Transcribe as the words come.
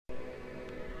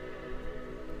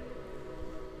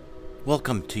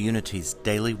Welcome to Unity's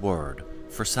Daily Word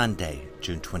for Sunday,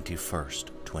 June 21st,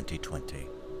 2020.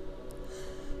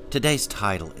 Today's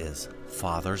title is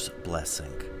Father's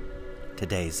Blessing.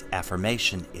 Today's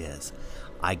affirmation is,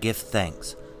 I give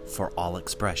thanks for all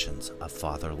expressions of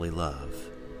fatherly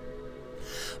love.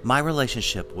 My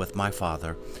relationship with my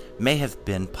father may have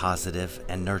been positive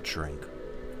and nurturing,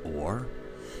 or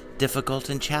difficult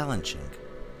and challenging.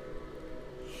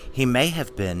 He may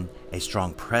have been a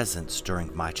strong presence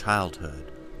during my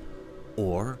childhood,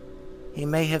 or he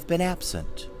may have been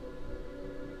absent.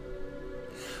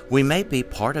 We may be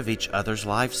part of each other's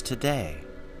lives today.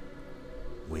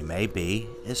 We may be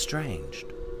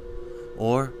estranged,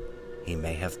 or he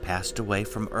may have passed away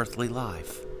from earthly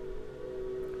life.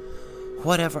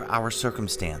 Whatever our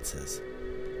circumstances,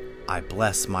 I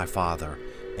bless my Father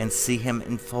and see him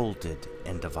enfolded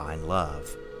in divine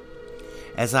love.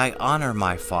 As I honor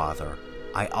my Father,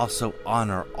 I also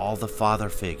honor all the father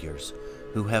figures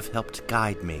who have helped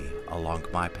guide me along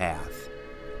my path.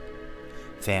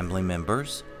 Family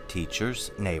members,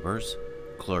 teachers, neighbors,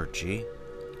 clergy,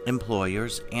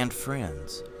 employers, and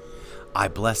friends. I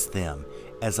bless them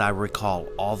as I recall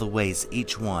all the ways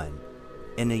each one,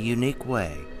 in a unique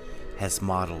way, has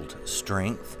modeled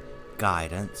strength,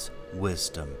 guidance,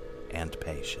 wisdom, and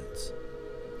patience.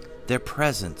 Their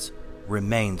presence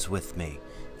remains with me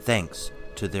thanks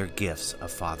to their gifts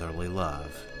of fatherly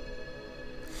love.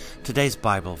 Today's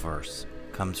Bible verse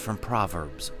comes from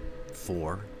Proverbs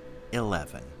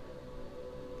 4:11.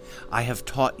 I have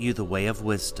taught you the way of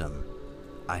wisdom.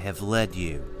 I have led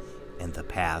you in the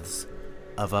paths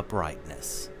of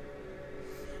uprightness.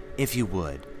 If you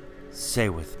would, say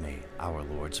with me our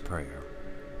Lord's Prayer.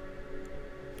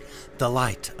 The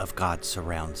light of God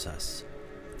surrounds us.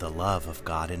 The love of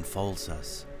God enfolds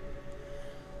us.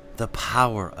 The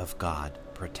power of God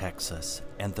protects us,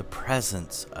 and the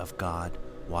presence of God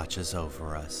watches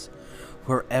over us.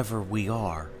 Wherever we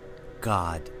are,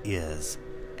 God is,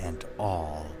 and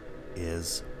all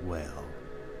is well.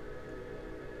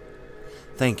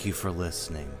 Thank you for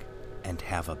listening, and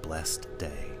have a blessed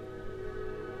day.